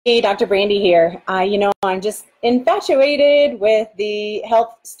Hey, Dr. Brandy here. I'm just infatuated with the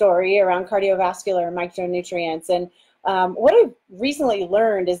health story around cardiovascular micronutrients. And what I've recently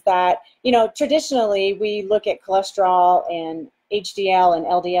learned is that, traditionally we look at cholesterol and HDL and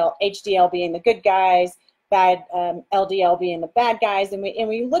LDL, HDL being the good guys, bad LDL being the bad guys, and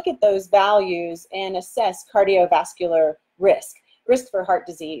we look at those values and assess cardiovascular risk for heart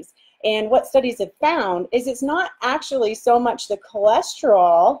disease. And what studies have found is it's not actually so much the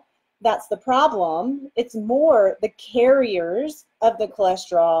cholesterol that's the problem, it's more the carriers of the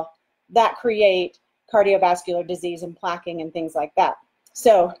cholesterol that create cardiovascular disease and plaquing and things like that.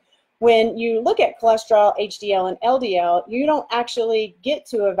 So when you look at cholesterol, HDL, and LDL, you don't actually get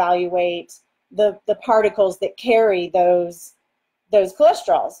to evaluate the particles that carry those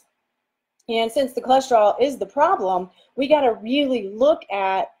cholesterols. And since the cholesterol is the problem, we got to really look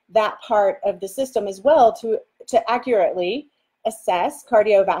at that part of the system as well to accurately assess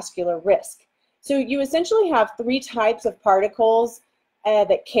cardiovascular risk. So you essentially have three types of particles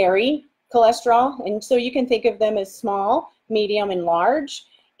that carry cholesterol, and so you can think of them as small, medium, and large.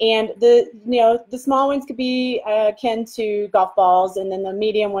 And the small ones could be akin to golf balls, and then the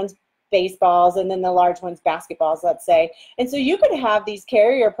medium ones baseballs, and then the large ones basketballs, let's say. And so you could have these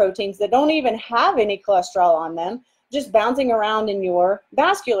carrier proteins that don't even have any cholesterol on them, just bouncing around in your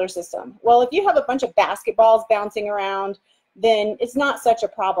vascular system. Well, if you have a bunch of basketballs bouncing around, then it's not such a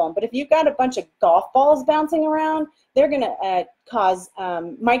problem. But if you've got a bunch of golf balls bouncing around, they're going to cause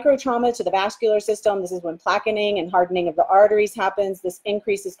micro trauma to the vascular system. This is when plaquing and hardening of the arteries happens. This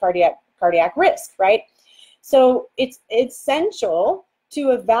increases cardiac risk, right? So it's essential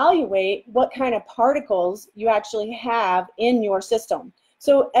to evaluate what kind of particles you actually have in your system.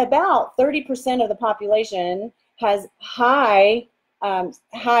 So about 30% of the population has high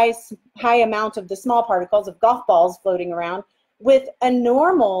amount of the small particles of golf balls floating around with a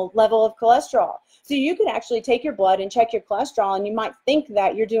normal level of cholesterol. So you could actually take your blood and check your cholesterol, and you might think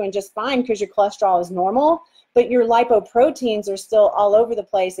that you're doing just fine because your cholesterol is normal, but your lipoproteins are still all over the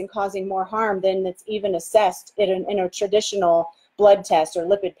place and causing more harm than it's even assessed in a traditional blood test or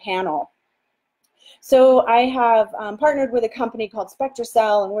lipid panel. So I have partnered with a company called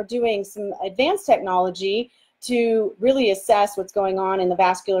SpectraCell, and we're doing some advanced technology to really assess what's going on in the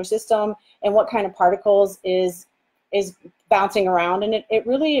vascular system and what kind of particles is bouncing around. And it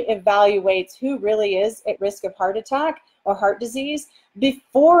really evaluates who really is at risk of heart attack or heart disease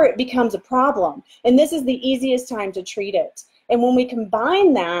before it becomes a problem. And this is the easiest time to treat it. And when we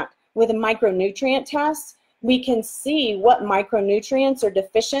combine that with a micronutrient test, we can see what micronutrients are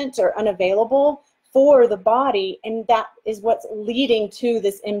deficient or unavailable for the body, and that is what's leading to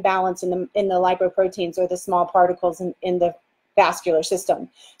this imbalance in the lipoproteins or the small particles in the vascular system.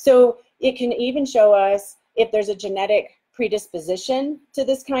 So it can even show us if there's a genetic predisposition to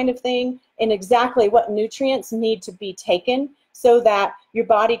this kind of thing and exactly what nutrients need to be taken so that your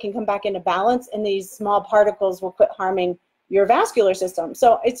body can come back into balance and these small particles will quit harming your vascular system.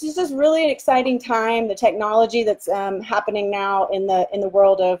 So it's just really an exciting time. The technology that's happening now in the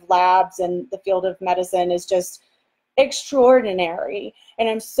world of labs and the field of medicine is just extraordinary. And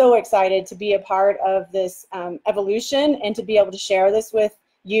I'm so excited to be a part of this evolution and to be able to share this with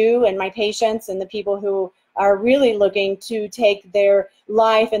you and my patients and the people who are really looking to take their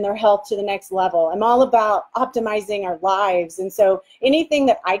life and their health to the next level. I'm all about optimizing our lives. And so anything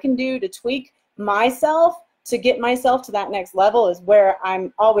that I can do to tweak myself to get myself to that next level is where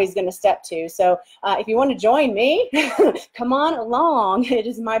I'm always going to step to. So if you want to join me, come on along. It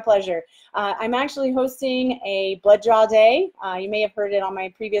is my pleasure. I'm actually hosting a blood draw day. You may have heard it on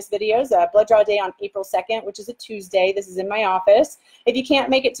my previous videos. Blood draw day on April 2nd, which is a Tuesday. This is in my office. If you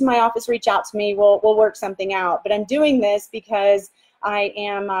can't make it to my office, reach out to me. We'll work something out. But I'm doing this because I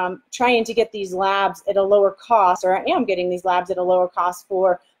am trying to get these labs at a lower cost, or I am getting these labs at a lower cost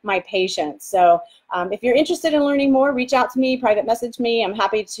for my patients. So if you're interested in learning more, reach out to me, private message me. I'm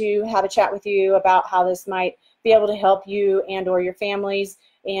happy to have a chat with you about how this might be able to help you and or your families.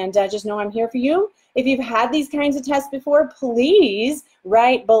 And just know I'm here for you. If you've had these kinds of tests before, please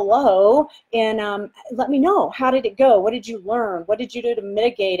write below and let me know. How did it go? What did you learn? What did you do to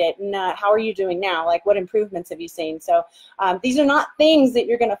mitigate it? And how are you doing now? Like, what improvements have you seen? So these are not things that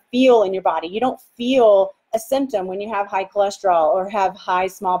you're going to feel in your body. You don't feel a symptom when you have high cholesterol or have high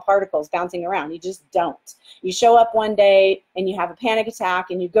small particles bouncing around. You just don't. You show up one day and you have a panic attack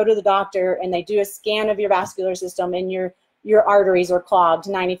and you go to the doctor and they do a scan of your vascular system and your arteries are clogged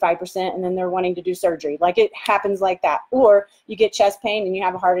 95% and then they're wanting to do surgery. Like, it happens like that. Or you get chest pain and you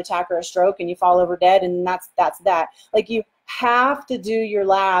have a heart attack or a stroke and you fall over dead, and that's that. Like, you have to do your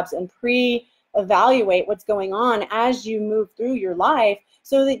labs and evaluate what's going on as you move through your life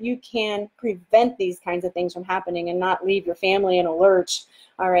so that you can prevent these kinds of things from happening and not leave your family in a lurch.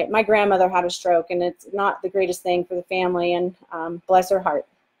 All right, my grandmother had a stroke, and it's not the greatest thing for the family, and bless her heart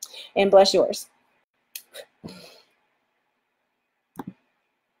and bless yours.